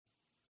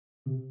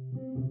I'm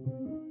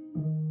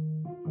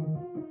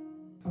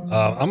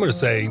going to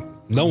say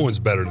no one's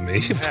better than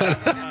me.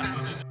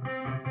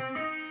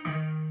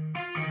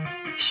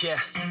 Yeah,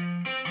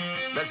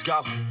 let's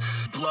go.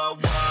 Blow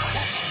up.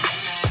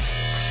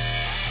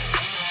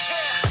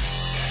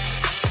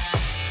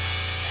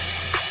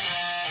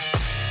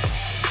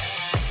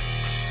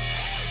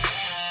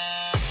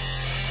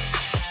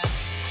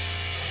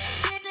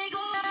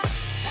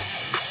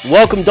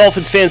 Welcome,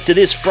 Dolphins fans, to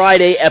this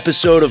Friday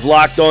episode of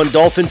Locked On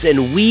Dolphins,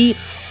 and we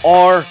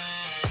are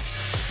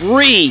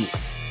free.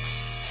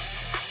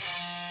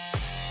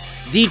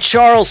 The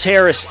Charles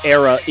Harris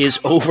era is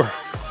over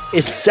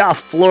in South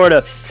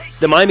Florida.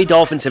 The Miami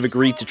Dolphins have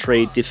agreed to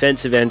trade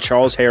defensive end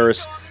Charles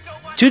Harris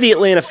to the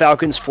Atlanta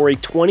Falcons for a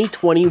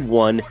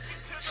 2021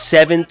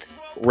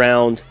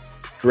 7th-round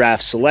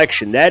draft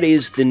selection. That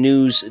is the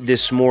news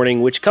this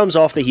morning, which comes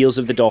off the heels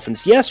of the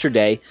Dolphins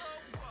yesterday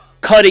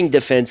cutting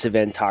defensive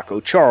end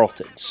Taco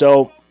Charlton.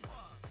 So,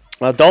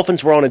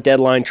 Dolphins were on a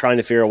deadline trying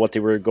to figure out what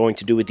they were going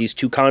to do with these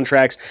two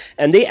contracts,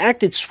 and they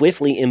acted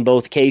swiftly in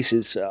both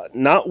cases,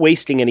 not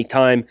wasting any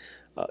time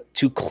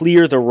to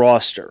clear the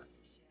roster.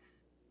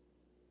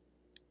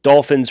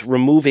 Dolphins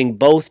removing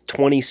both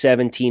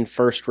 2017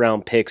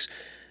 first-round picks,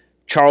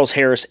 Charles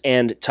Harris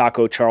and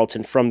Taco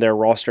Charlton, from their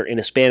roster in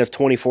a span of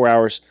 24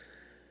 hours.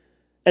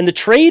 And the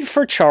trade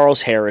for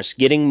Charles Harris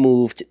getting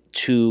moved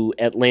to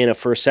Atlanta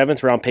for a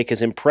 7th-round pick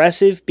is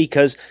impressive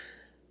because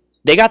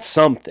they got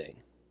something.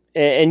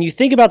 And you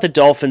think about the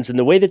Dolphins and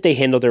the way that they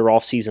handled their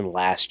offseason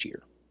last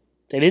year.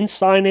 They didn't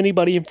sign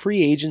anybody in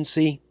free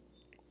agency.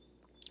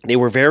 They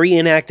were very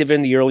inactive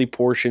in the early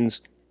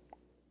portions.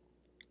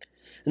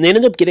 And they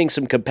ended up getting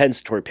some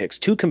compensatory picks,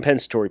 2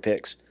 compensatory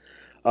picks,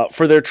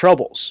 for their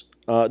troubles.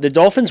 The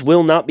Dolphins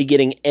will not be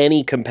getting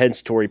any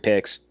compensatory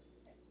picks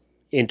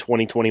in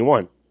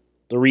 2021.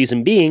 The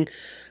reason being,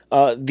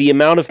 the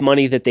amount of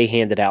money that they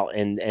handed out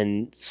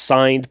and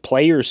signed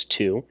players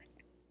to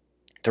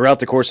throughout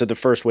the course of the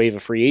first wave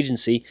of free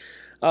agency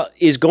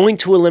is going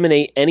to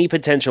eliminate any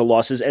potential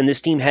losses, and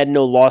this team had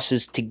no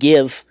losses to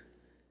give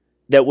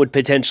that would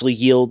potentially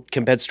yield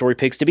compensatory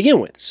picks to begin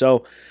with.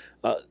 So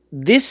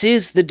this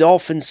is the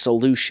Dolphins'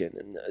 solution.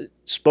 And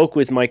spoke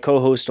with my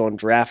co-host on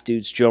Draft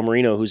Dudes, Joe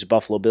Marino, who's a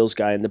Buffalo Bills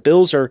guy, and the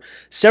Bills are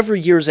several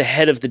years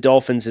ahead of the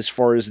Dolphins as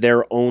far as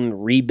their own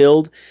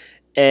rebuild,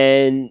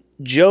 and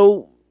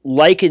Joe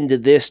likened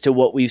this to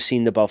what we've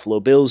seen the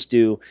Buffalo Bills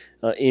do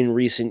in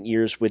recent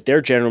years with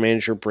their general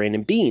manager,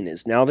 Brandon Beane,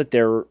 is now that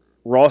their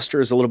roster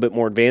is a little bit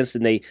more advanced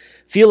and they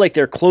feel like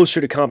they're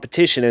closer to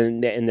competition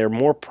and they're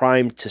more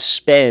primed to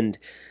spend,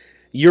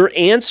 your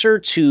answer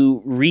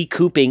to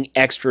recouping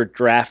extra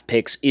draft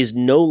picks is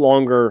no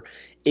longer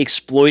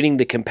exploiting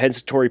the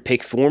compensatory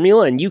pick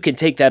formula, and you can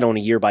take that on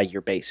a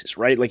year-by-year basis,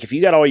 right? Like if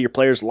you got all your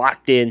players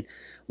locked in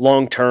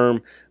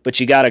long-term, but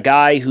you got a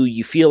guy who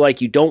you feel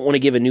like you don't want to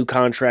give a new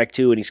contract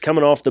to, and he's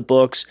coming off the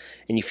books,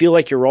 and you feel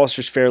like your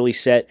roster's fairly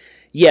set,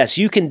 yes,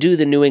 you can do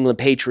the New England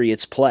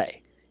Patriots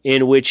play,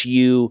 in which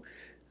you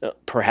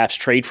perhaps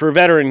trade for a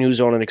veteran who's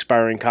on an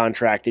expiring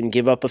contract and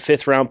give up a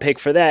 5th-round pick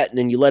for that, and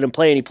then you let him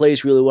play, and he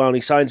plays really well, and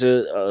he signs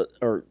a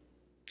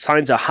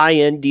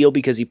high-end deal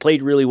because he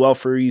played really well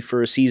for you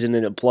for a season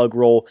in a plug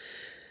role,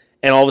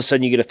 and all of a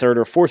sudden you get a 3rd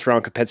or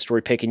 4th-round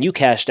compensatory pick, and you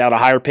cashed out a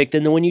higher pick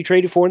than the one you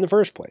traded for in the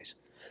first place.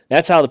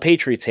 That's how the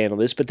Patriots handle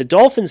this. But the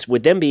Dolphins,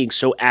 with them being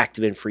so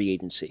active in free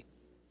agency,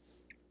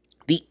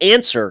 the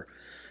answer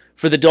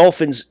for the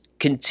Dolphins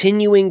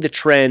continuing the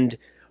trend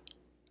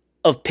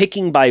of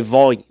picking by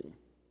volume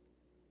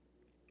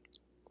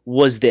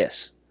was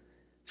this.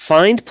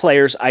 Find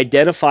players,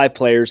 identify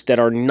players that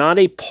are not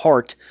a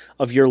part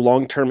of your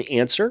long-term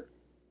answer,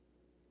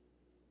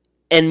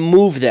 and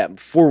move them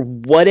for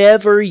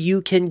whatever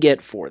you can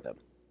get for them.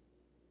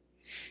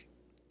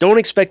 Don't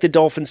expect the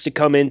Dolphins to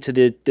come into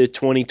the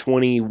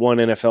 2021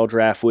 NFL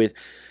draft with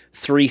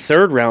 3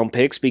 third-round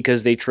picks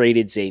because they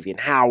traded Xavier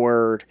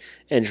Howard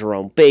and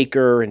Jerome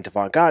Baker and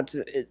Devon Gott.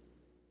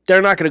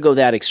 They're not going to go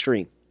that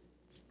extreme.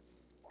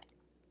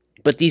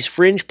 But these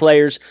fringe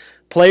players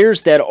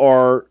that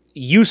are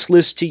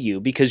useless to you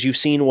because you've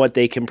seen what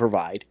they can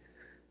provide,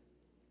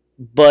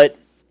 but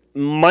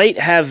might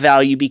have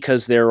value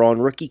because they're on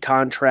rookie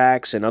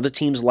contracts and other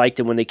teams liked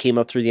them when they came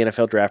up through the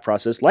NFL draft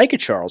process, like a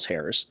Charles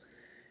Harris,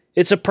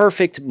 it's a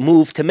perfect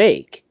move to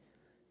make.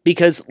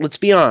 Because, let's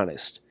be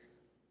honest,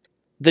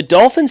 the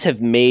Dolphins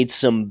have made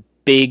some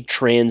big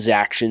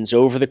transactions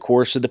over the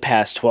course of the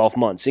past 12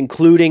 months,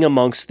 including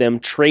amongst them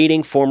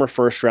trading former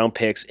first-round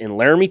picks in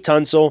Laramie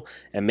Tunsil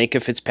and Minkah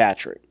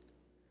Fitzpatrick.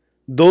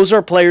 Those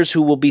are players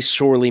who will be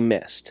sorely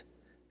missed.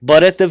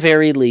 But at the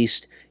very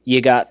least,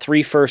 you got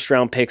 3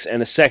 first-round picks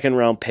and a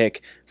second-round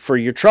pick for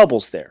your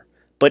troubles there.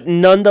 But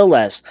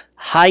nonetheless,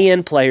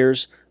 high-end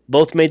players.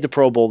 Both made the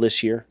Pro Bowl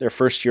this year, their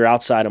first year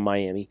outside of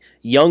Miami.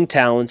 Young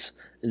talents,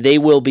 they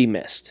will be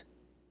missed.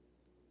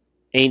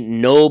 Ain't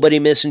nobody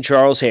missing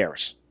Charles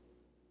Harris.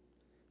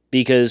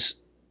 Because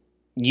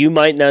you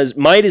might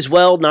as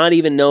well not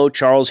even know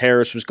Charles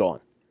Harris was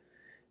gone.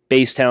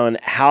 Based on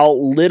how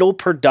little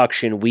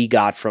production we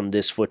got from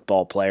this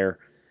football player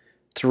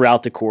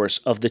throughout the course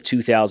of the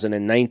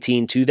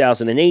 2019,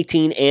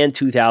 2018, and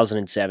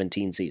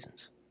 2017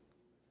 seasons.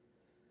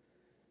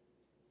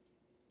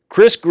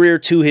 Chris Grier,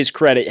 to his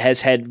credit,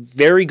 has had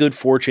very good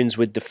fortunes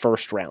with the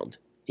first round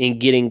in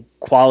getting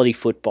quality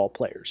football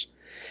players.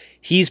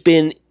 He's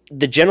been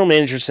the general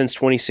manager since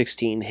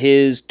 2016.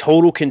 His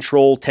total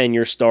control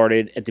tenure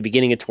started at the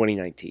beginning of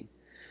 2019.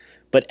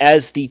 But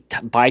as the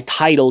by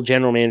title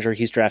general manager,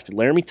 he's drafted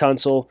Laramie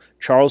Tunsil,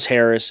 Charles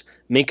Harris,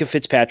 Minkah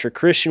Fitzpatrick,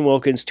 Christian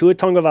Wilkins, Tua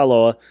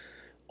Tagovailoa,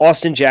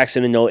 Austin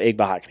Jackson, and Noah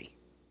Igbinoghene.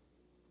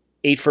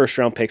 8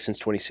 first-round picks since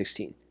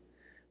 2016.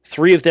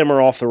 3 of them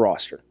are off the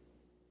roster.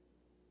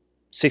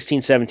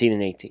 16, 17,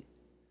 and 18.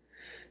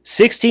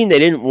 16, they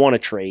didn't want to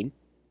trade,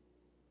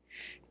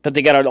 but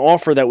they got an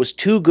offer that was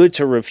too good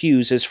to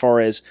refuse as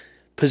far as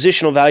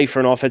positional value for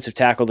an offensive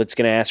tackle that's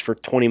going to ask for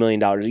 $20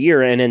 million a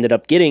year and ended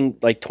up getting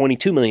like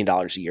 $22 million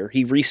a year.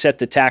 He reset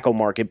the tackle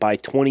market by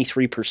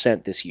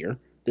 23% this year,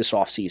 this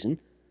offseason,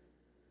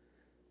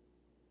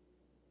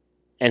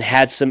 and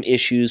had some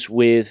issues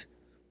with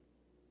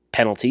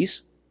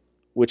penalties,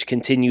 which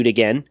continued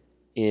again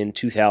in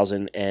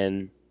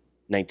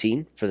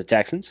 2019 for the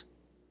Texans.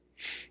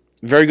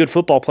 Very good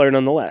football player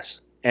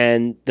nonetheless.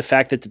 And the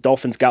fact that the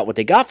Dolphins got what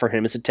they got for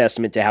him is a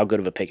testament to how good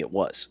of a pick it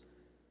was.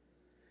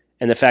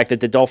 And the fact that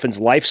the Dolphins'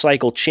 life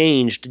cycle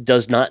changed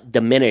does not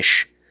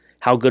diminish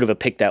how good of a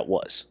pick that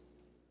was.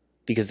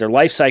 Because their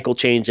life cycle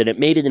changed and it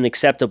made it an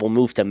acceptable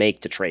move to make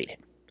to trade him.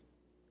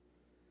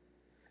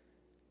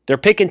 Their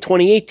pick in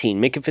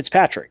 2018, Minkah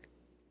Fitzpatrick,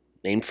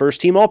 named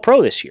first team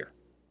All-Pro this year.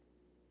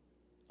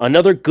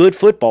 Another good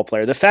football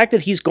player. The fact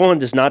that he's gone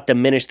does not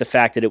diminish the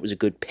fact that it was a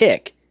good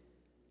pick.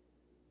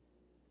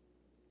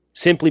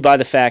 Simply by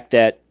the fact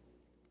that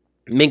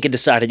Minkah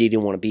decided he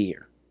didn't want to be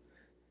here.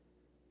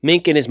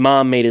 Mink and his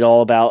mom made it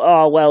all about,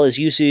 oh, well, his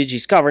usage,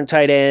 he's covering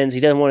tight ends, he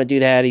doesn't want to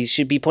do that, he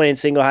should be playing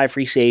single high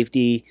free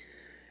safety.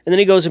 And then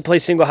he goes and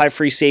plays single high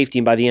free safety,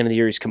 and by the end of the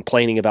year, he's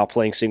complaining about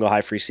playing single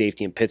high free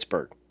safety in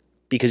Pittsburgh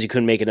because he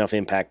couldn't make enough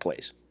impact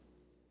plays.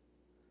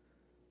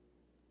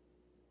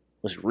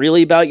 Was it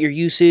really about your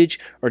usage,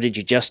 or did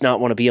you just not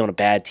want to be on a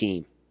bad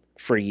team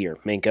for a year,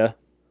 Minkah?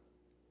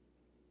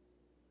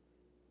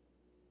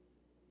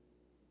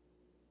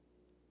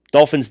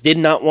 Dolphins did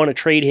not want to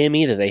trade him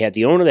either. They had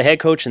the owner, the head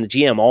coach, and the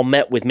GM all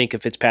met with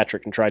Minkah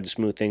Fitzpatrick and tried to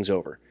smooth things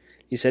over.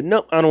 He said,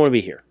 no, I don't want to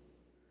be here.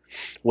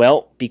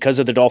 Well, because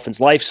of the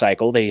Dolphins' life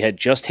cycle, they had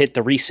just hit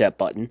the reset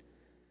button.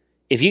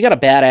 If you got a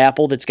bad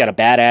apple that's got a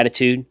bad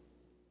attitude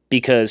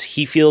because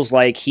he feels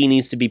like he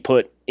needs to be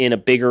put in a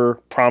bigger,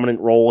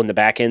 prominent role in the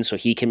back end so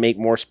he can make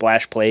more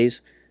splash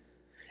plays,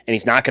 and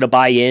he's not going to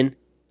buy in,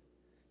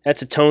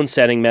 that's a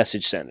tone-setting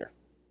message sender.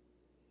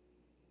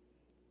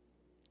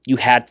 You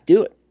had to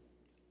do it.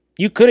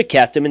 You could have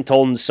kept him and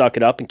told him to suck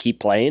it up and keep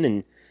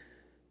playing,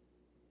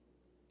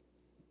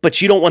 but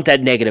you don't want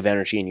that negative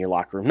energy in your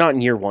locker room. Not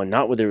in year one,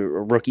 not with a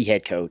rookie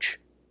head coach,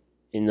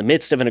 in the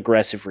midst of an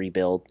aggressive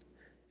rebuild.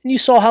 And you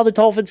saw how the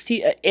Dolphins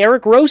team,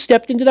 Eric Rowe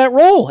stepped into that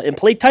role and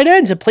played tight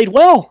ends and played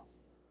well.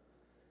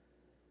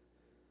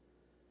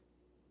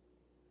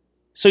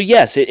 So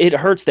yes, it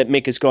hurts that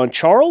Mick is gone.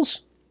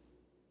 Charles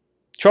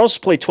has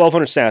played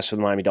 1,200 snaps for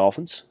the Miami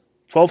Dolphins,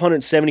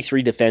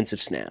 1,273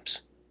 defensive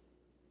snaps.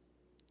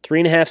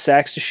 3.5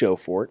 sacks to show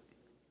for it.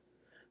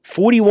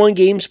 41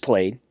 games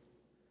played.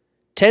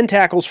 10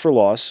 tackles for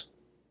loss.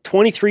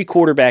 23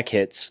 quarterback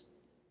hits.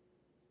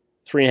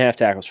 3.5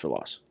 tackles for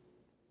loss.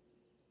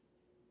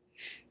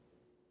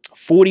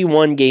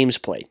 41 games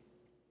played.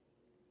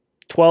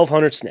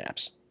 1,200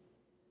 snaps.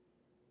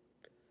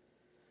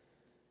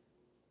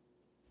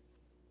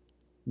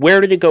 Where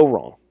did it go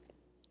wrong?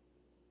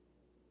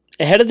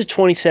 Ahead of the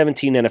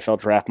 2017 NFL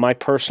Draft, my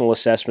personal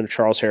assessment of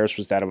Charles Harris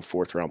was that of a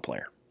 4th-round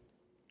player.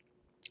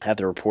 I have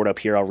the report up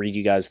here. I'll read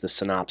you guys the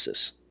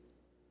synopsis.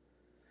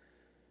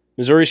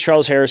 Missouri's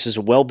Charles Harris is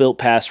a well-built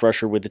pass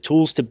rusher with the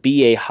tools to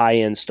be a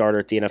high-end starter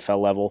at the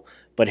NFL level,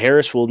 but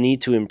Harris will need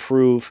to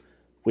improve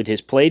with his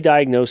play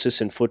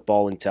diagnosis and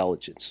football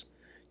intelligence.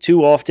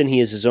 Too often, he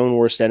is his own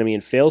worst enemy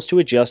and fails to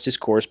adjust his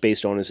course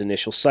based on his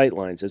initial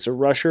sightlines. As a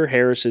rusher,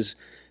 Harris is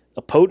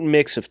a potent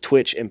mix of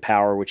twitch and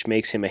power, which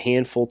makes him a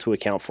handful to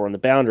account for on the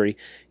boundary.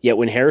 Yet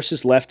when Harris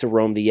is left to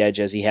roam the edge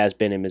as he has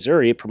been in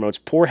Missouri, it promotes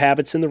poor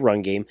habits in the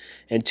run game,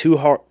 and too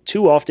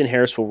often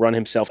Harris will run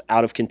himself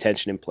out of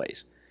contention in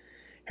plays.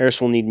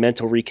 Harris will need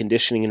mental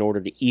reconditioning in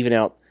order to even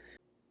out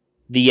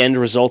the end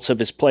results of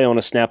his play on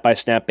a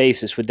snap-by-snap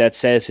basis. With that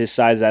said, his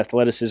size,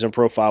 athleticism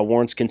profile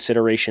warrants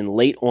consideration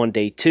late on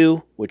day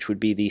 2, which would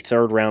be the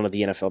 3rd round of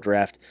the NFL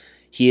Draft.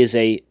 He is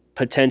a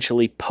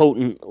potentially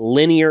potent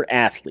linear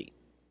athlete.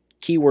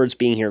 Keywords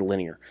being here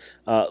linear.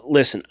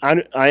 Listen,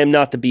 I am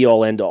not the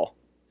be-all, end-all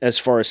as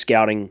far as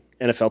scouting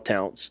NFL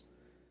talents.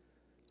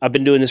 I've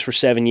been doing this for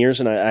 7 years,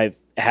 and I've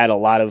had a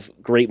lot of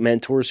great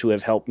mentors who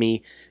have helped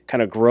me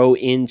kind of grow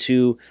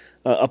into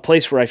a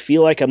place where I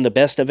feel like I'm the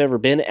best I've ever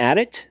been at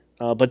it.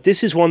 But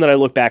this is one that I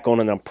look back on,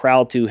 and I'm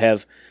proud to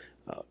have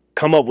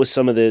come up with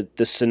some of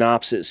the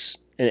synopsis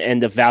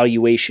and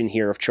evaluation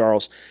here of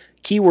Charles.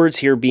 Keywords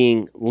here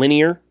being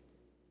linear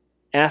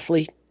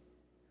athlete,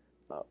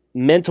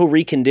 mental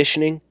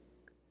reconditioning,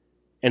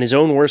 and his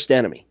own worst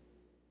enemy.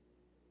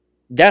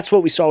 That's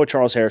what we saw with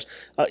Charles Harris.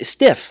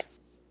 Stiff.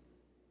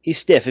 He's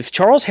stiff. If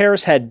Charles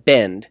Harris had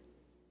bend,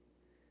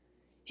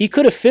 he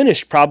could have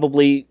finished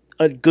probably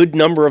a good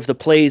number of the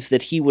plays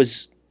that he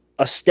was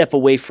a step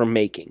away from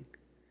making.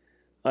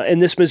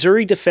 And this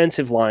Missouri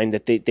defensive line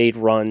that they'd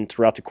run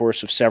throughout the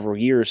course of several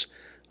years,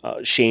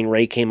 Shane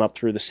Ray came up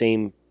through the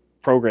same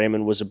program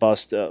and was a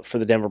bust for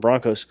the Denver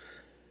Broncos.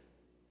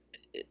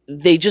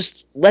 They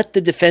just let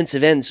the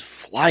defensive ends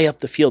fly up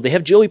the field. They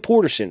have Joey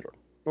Porter syndrome.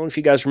 I don't know if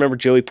you guys remember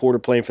Joey Porter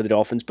playing for the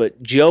Dolphins,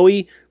 but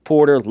Joey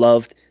Porter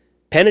loved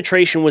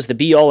penetration was the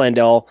be-all,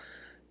 end-all.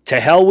 To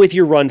hell with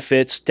your run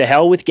fits. To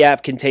hell with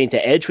gap contain. To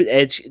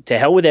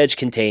hell with edge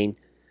contain.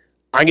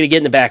 I'm going to get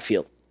in the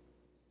backfield.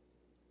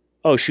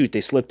 Oh, shoot,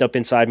 they slipped up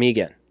inside me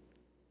again.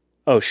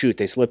 Oh, shoot,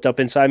 they slipped up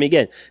inside me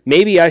again.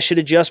 Maybe I should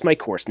adjust my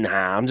course.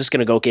 Nah, I'm just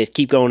going to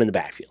keep going in the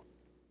backfield.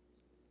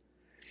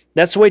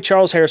 That's the way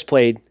Charles Harris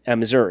played at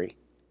Missouri.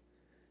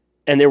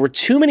 And there were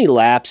too many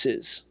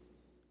lapses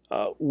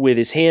with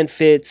his hand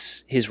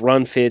fits, his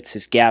run fits,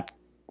 his gap,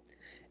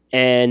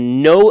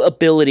 and no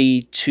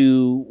ability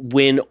to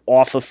win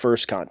off of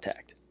first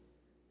contact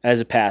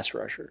as a pass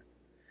rusher.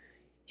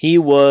 He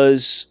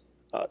was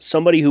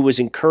somebody who was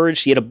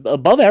encouraged. He had a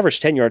above-average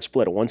 10-yard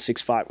split, a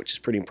 1.65, which is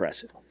pretty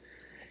impressive.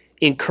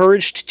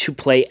 Encouraged to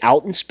play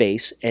out in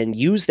space and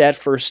use that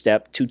first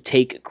step to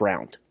take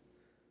ground.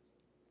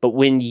 But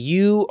when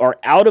you are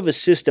out of a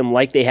system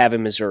like they have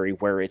in Missouri,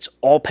 where it's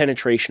all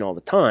penetration all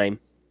the time,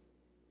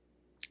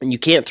 and you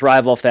can't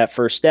thrive off that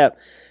first step,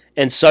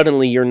 and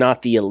suddenly you're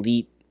not the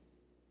elite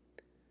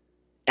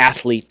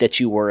athlete that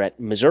you were at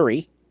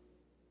Missouri,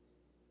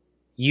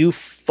 you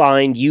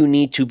find you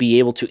need to be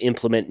able to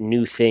implement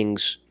new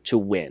things to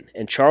win.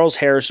 And Charles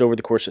Harris, over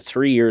the course of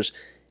 3 years,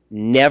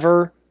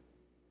 never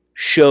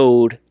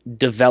showed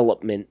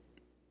development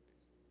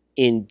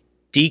in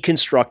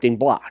deconstructing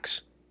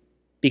blocks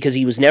because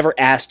he was never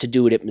asked to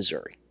do it at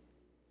Missouri.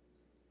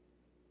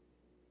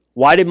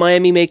 Why did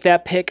Miami make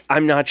that pick?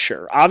 I'm not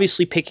sure.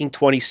 Obviously, picking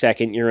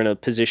 22nd, you're in a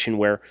position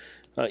where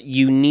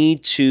you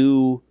need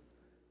to...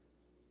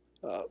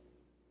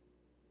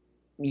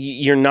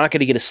 you're not going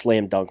to get a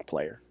slam dunk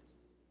player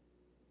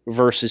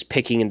versus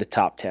picking in the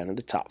top 10 or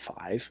the top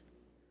 5.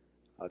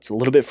 It's a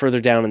little bit further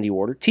down in the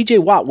order. TJ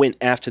Watt went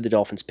after the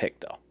Dolphins pick,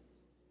 though.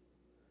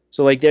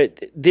 So,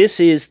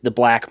 this is the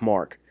black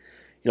mark.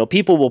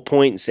 People will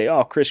point and say,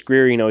 oh, Chris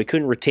Grier, he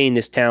couldn't retain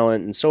this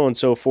talent and so on and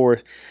so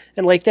forth.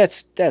 And,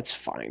 that's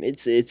fine.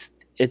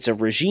 It's a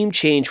regime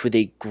change with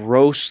a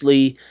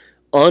grossly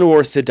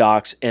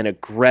unorthodox and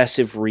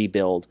aggressive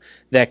rebuild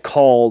that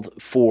called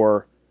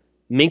for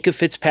Minkah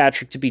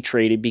Fitzpatrick to be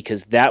traded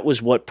because that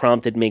was what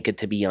prompted Minkah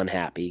to be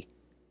unhappy.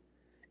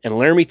 And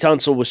Laramie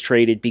Tunsil was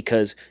traded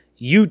because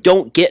you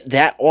don't get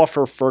that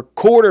offer for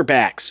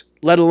quarterbacks,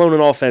 let alone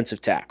an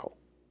offensive tackle.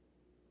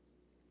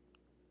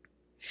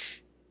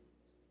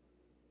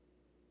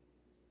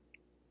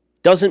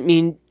 Doesn't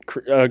mean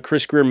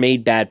Chris Grier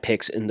made bad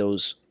picks in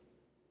those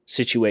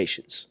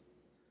situations.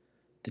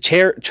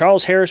 The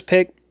Charles Harris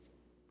pick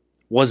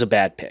was a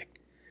bad pick.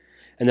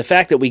 And the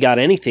fact that we got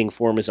anything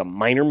for him is a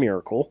minor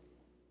miracle.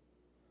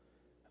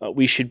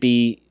 We should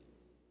be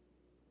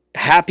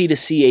happy to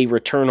see a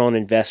return on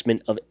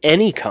investment of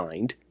any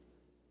kind,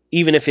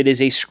 even if it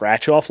is a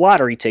scratch-off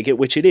lottery ticket,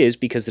 which it is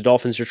because the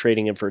Dolphins are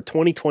trading him for a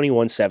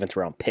 2021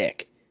 7th-round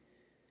pick.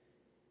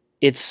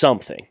 It's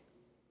something.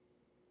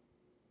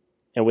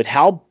 And with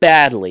how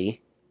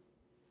badly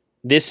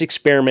this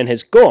experiment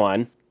has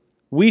gone,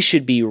 we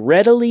should be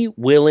readily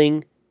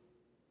willing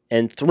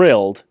and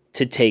thrilled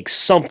to take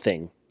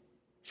something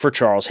for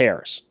Charles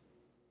Harris.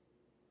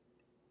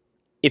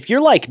 If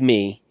you're like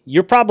me,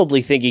 you're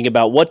probably thinking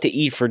about what to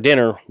eat for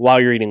dinner while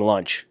you're eating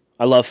lunch.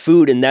 I love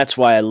food, and that's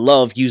why I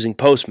love using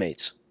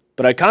Postmates.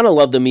 But I kind of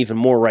love them even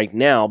more right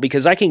now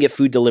because I can get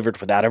food delivered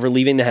without ever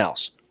leaving the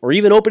house or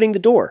even opening the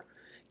door.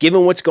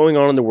 Given what's going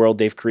on in the world,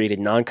 they've created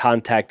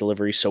non-contact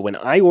delivery, so when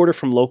I order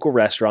from local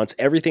restaurants,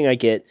 everything I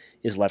get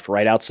is left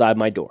right outside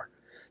my door.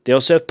 They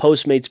also have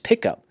Postmates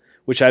Pickup,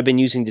 which I've been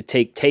using to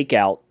take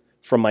takeout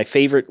from my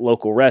favorite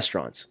local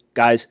restaurants.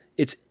 Guys,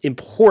 it's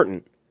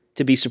important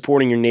to be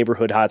supporting your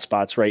neighborhood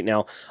hotspots right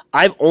now.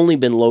 I've only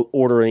been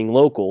ordering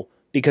local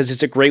because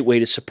it's a great way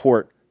to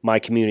support my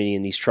community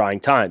in these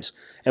trying times.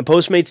 And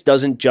Postmates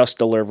doesn't just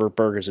deliver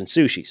burgers and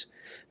sushis.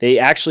 They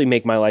actually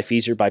make my life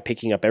easier by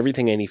picking up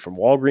everything I need from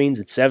Walgreens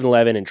and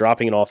 7-Eleven and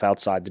dropping it off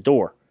outside the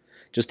door.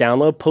 Just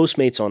download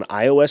Postmates on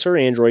iOS or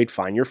Android,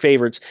 find your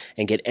favorites,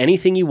 and get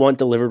anything you want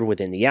delivered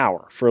within the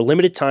hour. For a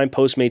limited time,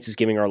 Postmates is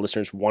giving our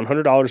listeners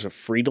 $100 of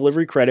free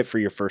delivery credit for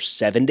your first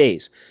 7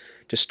 days.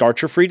 To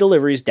start your free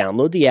deliveries,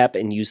 download the app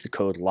and use the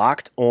code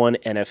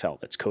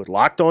LOCKEDONNFL. That's code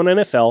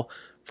LOCKEDONNFL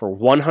for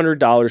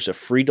 $100 of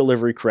free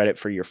delivery credit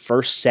for your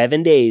first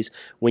 7 days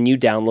when you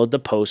download the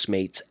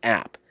Postmates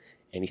app.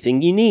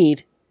 Anything you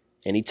need,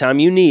 anytime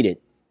you need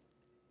it,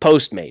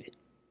 Postmate it.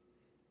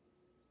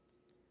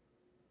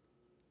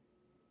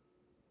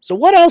 So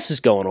what else is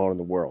going on in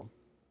the world?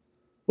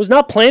 Was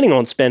not planning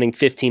on spending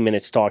 15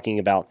 minutes talking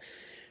about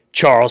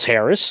Charles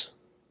Harris.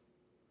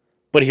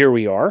 But here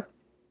we are.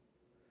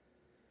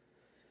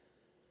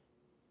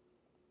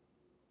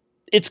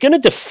 It's going to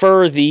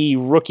defer the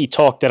rookie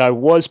talk that I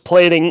was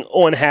planning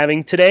on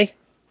having today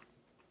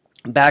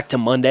back to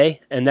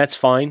Monday, and that's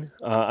fine.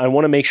 I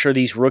want to make sure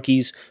these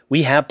rookies,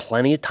 we have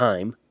plenty of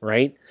time,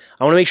 right?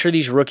 I want to make sure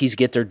these rookies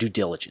get their due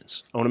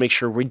diligence. I want to make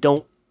sure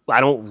I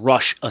don't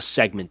rush a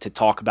segment to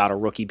talk about a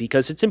rookie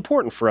because it's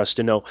important for us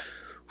to know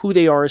who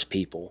they are as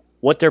people,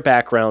 what their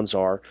backgrounds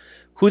are,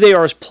 who they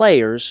are as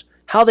players,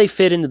 how they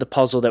fit into the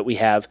puzzle that we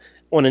have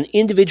on an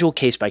individual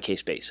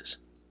case-by-case basis.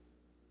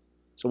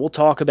 So we'll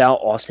talk about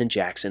Austin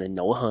Jackson and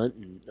Noah Hunt,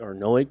 or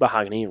Noah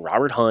Bahogany and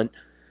Robert Hunt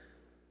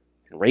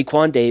and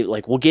Raekwon Davis.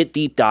 Like, we'll get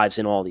deep dives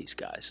in all these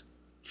guys.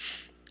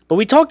 But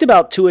we talked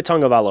about Tua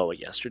Tagovailoa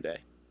yesterday.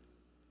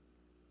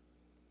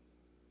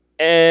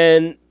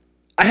 And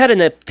I had an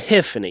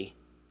epiphany,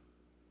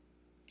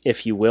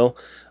 if you will.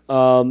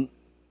 Tua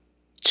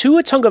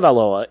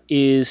Tagovailoa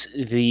is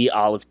the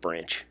olive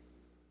branch.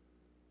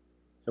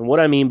 And what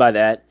I mean by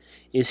that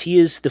is he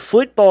is the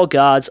football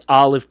god's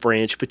olive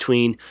branch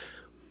between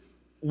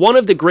one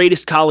of the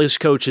greatest college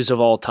coaches of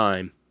all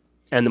time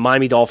and the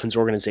Miami Dolphins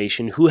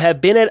organization, who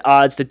have been at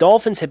odds. The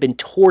Dolphins have been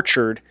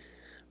tortured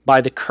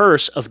by the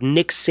curse of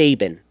Nick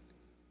Saban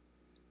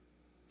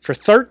for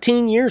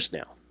 13 years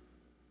now.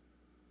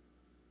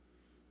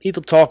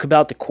 People talk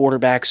about the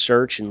quarterback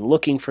search and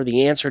looking for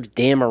the answer to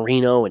Dan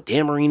Marino and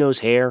Dan Marino's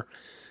hair.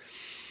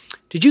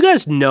 Did you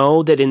guys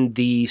know that in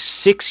the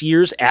 6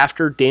 years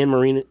after Dan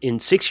Marino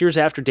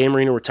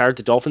retired,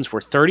 the Dolphins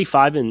were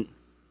 45 and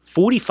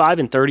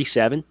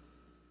 37?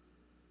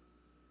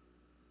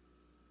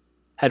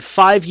 Had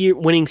 5-year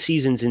winning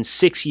seasons in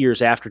 6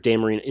 years after Dan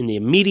Marino, in the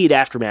immediate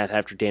aftermath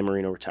after Dan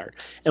Marino retired.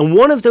 And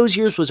one of those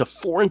years was a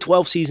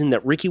 4-12 season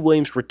that Ricky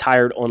Williams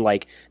retired on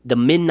like the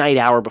midnight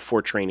hour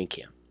before training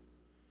camp.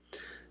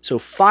 So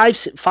five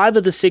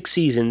of the 6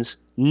 seasons,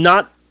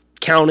 not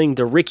counting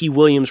the Ricky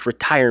Williams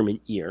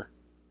retirement year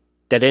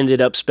that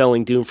ended up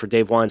spelling doom for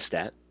Dave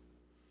Weinstadt,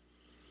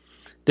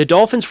 the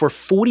Dolphins were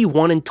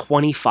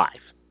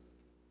 41-25.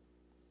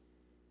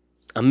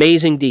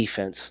 Amazing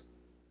defense.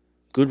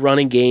 Good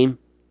running game.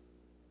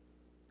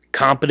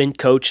 Competent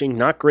coaching.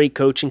 Not great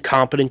coaching,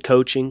 competent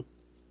coaching.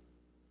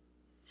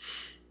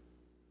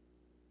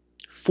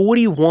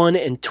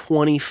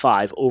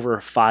 41-25 over a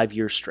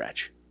 5-year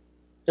stretch.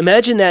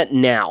 Imagine that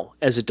now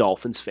as a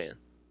Dolphins fan.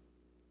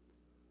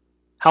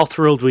 How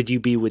thrilled would you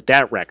be with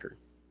that record?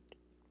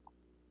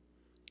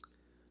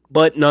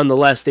 But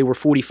nonetheless, they were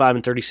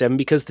 45-37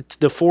 because the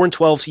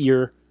 4-12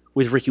 year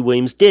with Ricky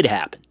Williams did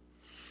happen.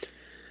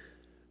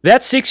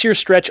 That 6-year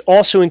stretch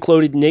also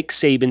included Nick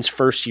Saban's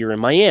first year in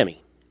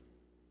Miami.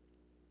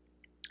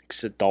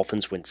 The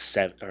Dolphins went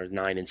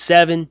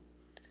 9-7,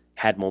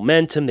 had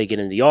momentum. They get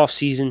into the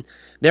offseason.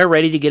 They're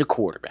ready to get a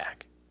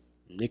quarterback.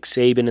 Nick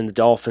Saban and the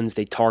Dolphins,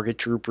 they target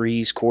Drew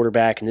Brees,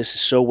 quarterback, and this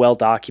is so well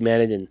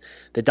documented. And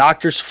the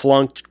doctors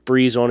flunked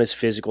Brees on his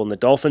physical, and the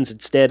Dolphins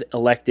instead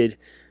elected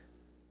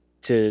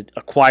to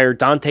acquire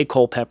Dante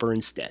Culpepper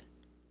instead.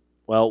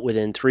 Well,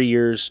 within 3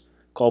 years,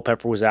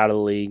 Culpepper was out of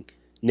the league.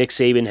 Nick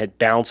Saban had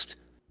bounced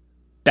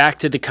back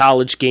to the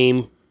college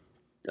game,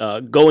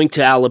 going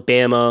to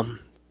Alabama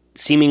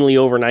seemingly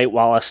overnight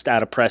while at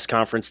a press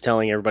conference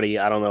telling everybody,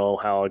 I don't know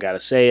how I got to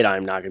say it,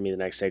 I'm not going to be the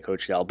next head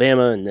coach at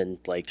Alabama. And then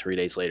like 3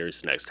 days later,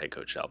 he's the next head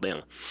coach at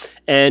Alabama.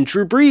 And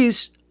Drew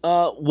Brees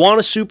won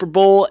a Super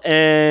Bowl,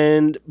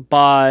 and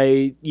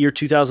by year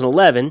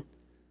 2011,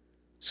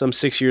 some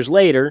 6 years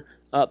later,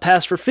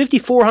 passed for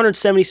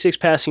 5,476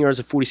 passing yards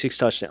and 46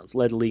 touchdowns,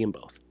 led the league in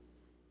both.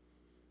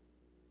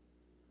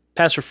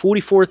 Passed for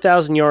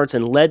 44,000 yards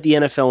and led the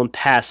NFL in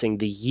passing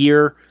the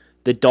year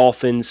the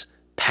Dolphins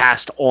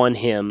passed on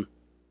him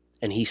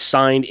and he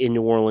signed in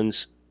New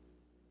Orleans.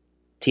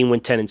 Team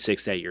went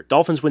 10-6 that year.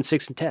 Dolphins went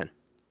 6-10.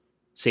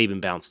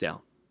 Saban bounced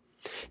out.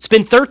 It's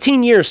been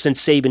 13 years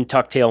since Saban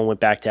tucked tail and went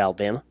back to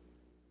Alabama.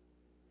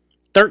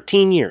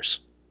 13 years.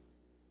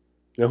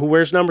 You know who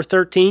wears number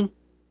 13?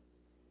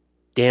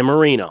 Dan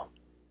Marino.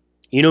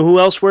 You know who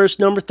else wears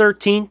number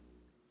 13?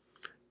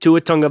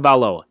 Tua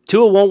Tagovailoa.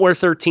 Tua won't wear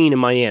 13 in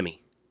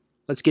Miami.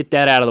 Let's get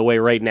that out of the way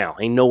right now.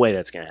 Ain't no way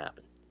that's going to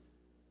happen.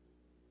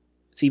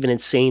 It's even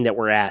insane that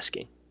we're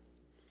asking.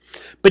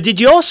 But did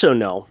you also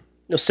know,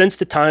 since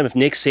the time of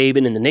Nick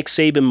Saban and the Nick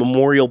Saban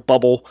Memorial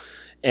Bubble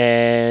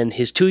and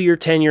his 2-year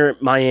tenure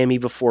at Miami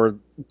before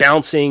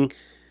bouncing,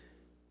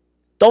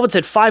 Dolphins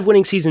had 5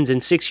 winning seasons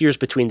in 6 years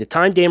between the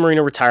time Dan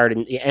Marino retired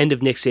and the end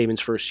of Nick Saban's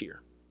first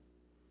year.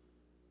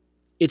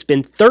 It's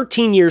been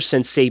 13 years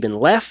since Saban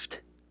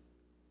left.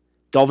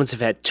 Dolphins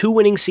have had 2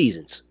 winning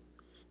seasons.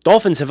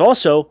 Dolphins have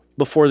also,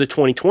 before the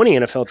 2020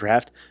 NFL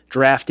draft,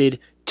 drafted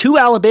 2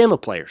 Alabama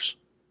players.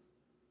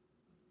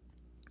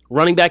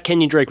 Running back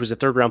Kenyon Drake was a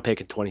 3rd-round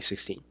pick in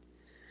 2016. And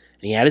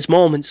he had his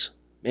moments.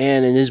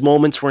 Man, and his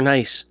moments were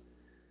nice.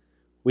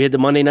 We had the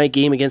Monday night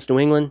game against New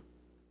England.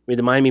 We had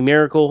the Miami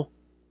Miracle.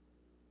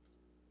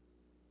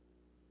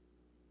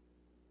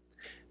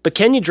 But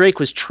Kenyon Drake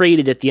was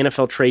traded at the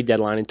NFL trade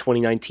deadline in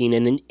 2019,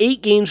 and in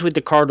 8 games with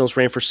the Cardinals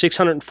ran for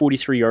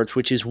 643 yards,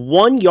 which is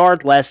 1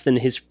 yard less than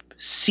his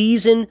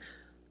season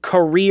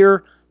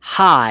career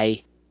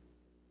high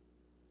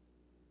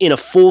in a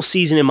full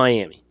season in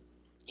Miami.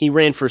 He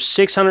ran for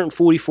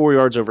 644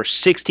 yards over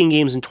 16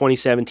 games in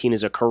 2017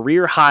 as a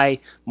career high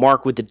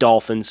mark with the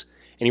Dolphins,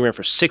 and he ran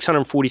for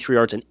 643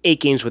 yards in 8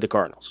 games with the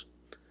Cardinals.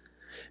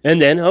 And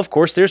then, of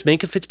course, there's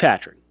Minkah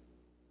Fitzpatrick.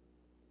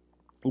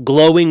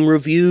 Glowing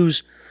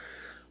reviews,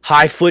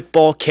 high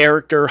football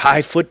character,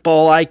 high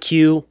football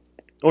IQ,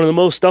 one of the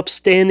most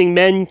upstanding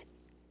men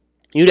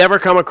you'd ever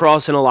come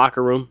across in a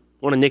locker room,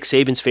 one of Nick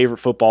Saban's favorite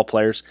football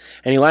players,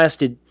 and he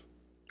lasted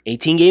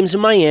 18 games in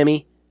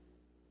Miami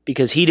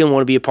because he didn't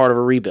want to be a part of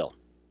a rebuild.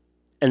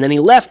 And then he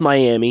left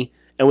Miami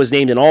and was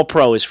named an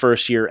All-Pro his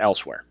first year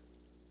elsewhere.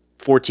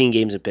 14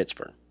 games in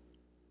Pittsburgh.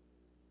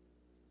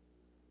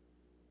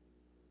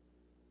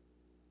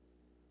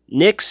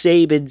 Nick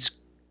Saban's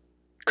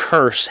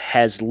curse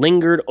has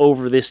lingered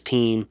over this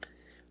team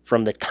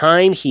from the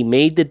time he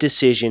made the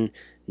decision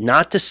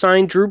not to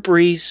sign Drew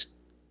Brees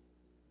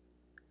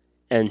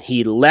and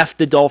he left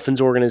the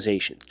Dolphins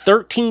organization.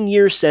 13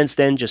 years since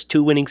then, just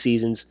 2 winning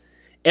seasons.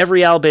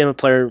 Every Alabama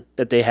player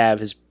that they have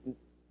has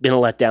been a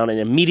letdown and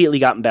immediately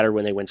gotten better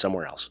when they went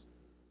somewhere else.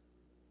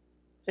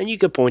 And you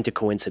could point to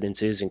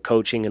coincidences and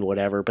coaching and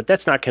whatever, but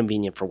that's not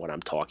convenient for what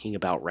I'm talking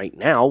about right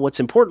now. What's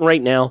important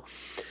right now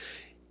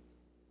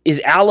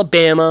is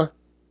Alabama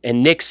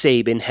and Nick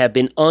Saban have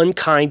been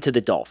unkind to the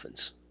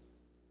Dolphins.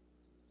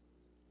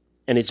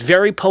 And it's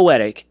very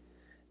poetic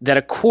that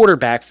a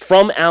quarterback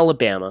from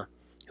Alabama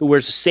who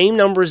wears the same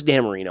number as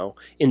Dan Marino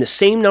in the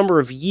same number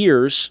of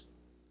years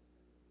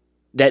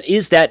that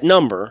is that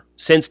number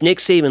since Nick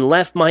Saban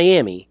left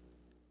Miami,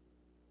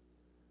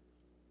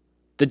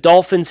 the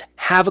Dolphins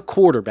have a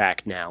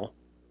quarterback now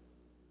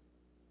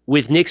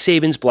with Nick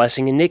Saban's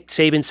blessing. And Nick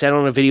Saban said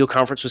on a video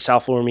conference with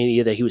South Florida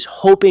Media that he was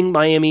hoping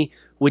Miami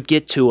would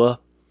get Tua.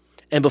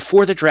 And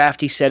before the draft,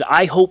 he said,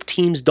 I hope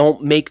teams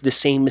don't make the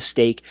same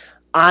mistake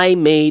I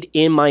made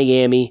in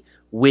Miami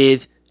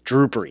with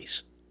Drew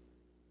Brees.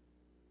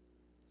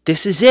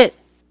 This is it.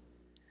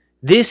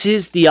 This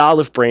is the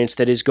olive branch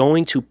that is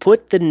going to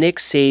put the Nick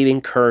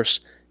Saban curse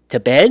to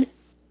bed.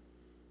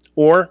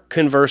 Or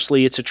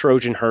conversely, it's a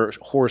Trojan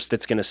horse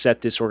that's going to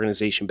set this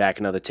organization back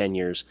another 10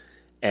 years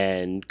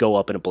and go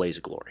up in a blaze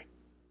of glory.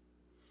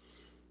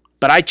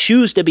 But I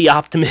choose to be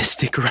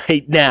optimistic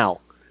right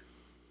now.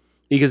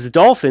 Because the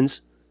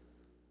Dolphins,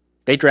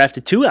 they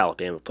drafted 2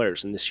 Alabama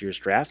players in this year's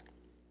draft.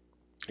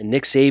 And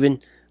Nick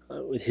Saban,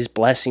 with his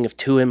blessing of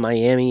Tua in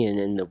Miami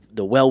and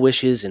the well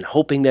wishes and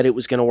hoping that it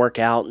was going to work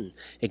out and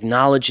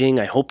acknowledging,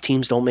 I hope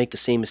teams don't make the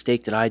same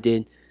mistake that I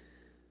did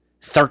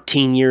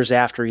 13 years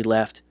after he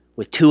left,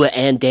 with Tua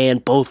and Dan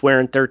both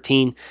wearing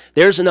 13.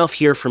 There's enough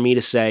here for me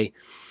to say,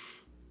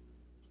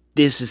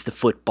 this is the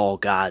football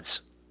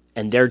gods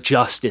and their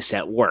justice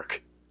at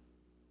work.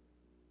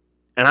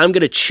 And I'm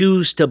going to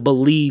choose to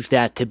believe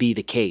that to be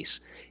the case.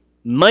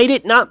 Might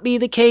it not be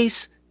the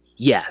case?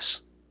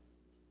 Yes.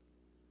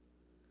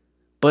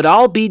 But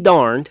I'll be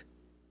darned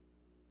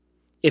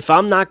if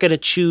I'm not going to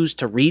choose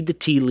to read the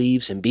tea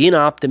leaves and be an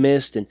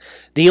optimist. And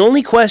the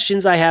only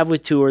questions I have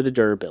with Tua are the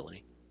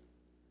durability.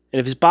 And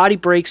if his body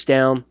breaks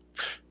down,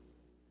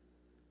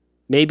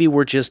 maybe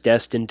we're just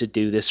destined to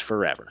do this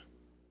forever.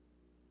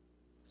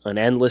 An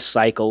endless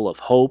cycle of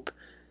hope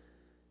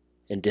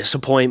and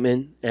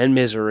disappointment and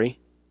misery.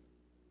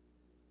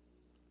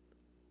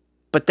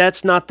 But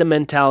that's not the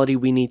mentality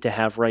we need to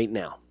have right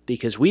now,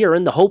 because we are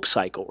in the hope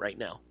cycle right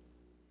now.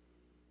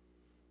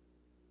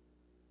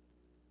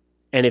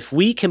 And if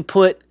we can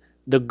put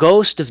the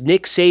ghost of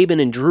Nick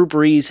Saban and Drew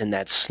Brees and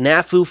that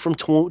snafu from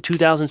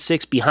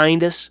 2006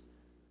 behind us,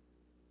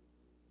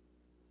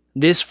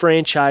 this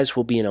franchise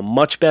will be in a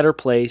much better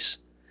place.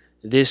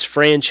 This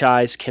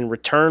franchise can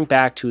return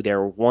back to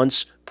their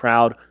once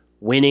proud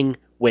winning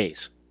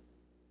ways.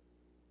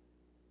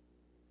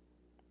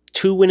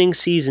 2 winning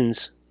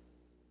seasons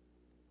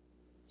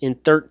in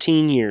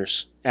 13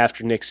 years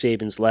after Nick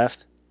Saban's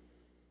left.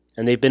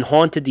 And they've been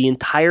haunted the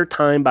entire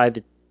time by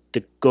the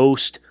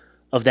ghost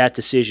of that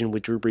decision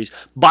with Drew Brees.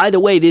 By the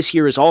way, this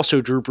year is also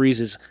Drew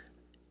Brees'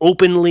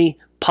 openly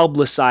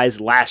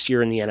publicized last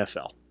year in the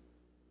NFL.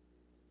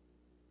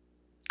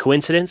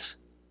 Coincidence?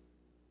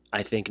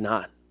 I think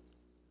not.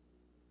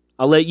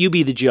 I'll let you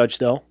be the judge,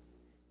 though.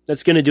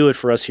 That's going to do it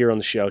for us here on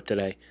the show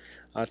today.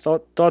 I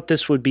thought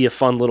this would be a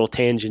fun little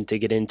tangent to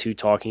get into,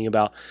 talking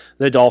about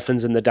the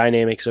Dolphins and the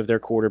dynamics of their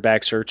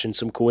quarterback search and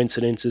some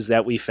coincidences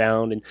that we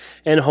found,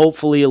 and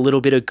hopefully a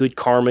little bit of good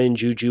karma and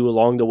juju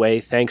along the way,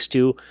 thanks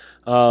to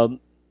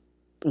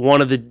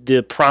one of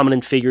the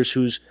prominent figures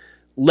who's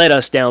led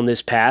us down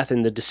this path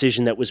and the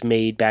decision that was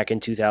made back in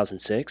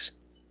 2006.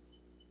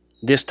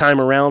 This time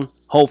around,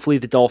 hopefully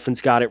the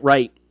Dolphins got it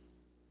right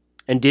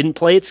and didn't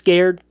play it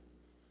scared,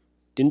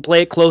 didn't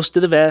play it close to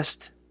the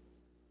vest.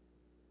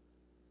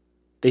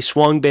 They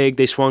swung big,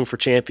 they swung for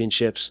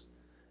championships,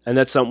 And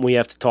that's something we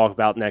have to talk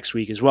about next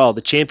week as well.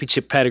 The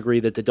championship pedigree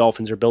that the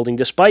Dolphins are building,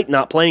 despite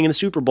not playing in the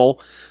Super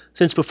Bowl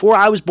since before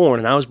I was born,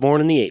 and I was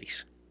born in the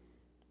 80s.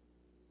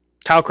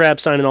 Kyle Crabb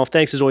signing off.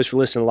 Thanks as always for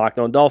listening to Locked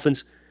On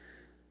Dolphins.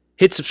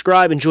 Hit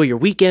subscribe. Enjoy your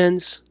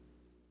weekends.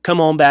 Come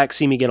on back.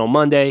 See me again on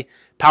Monday.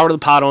 Power to the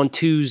Pod on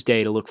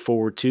Tuesday to look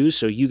forward to.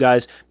 So you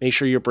guys make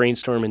sure you're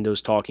brainstorming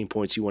those talking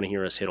points you want to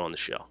hear us hit on the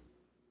show.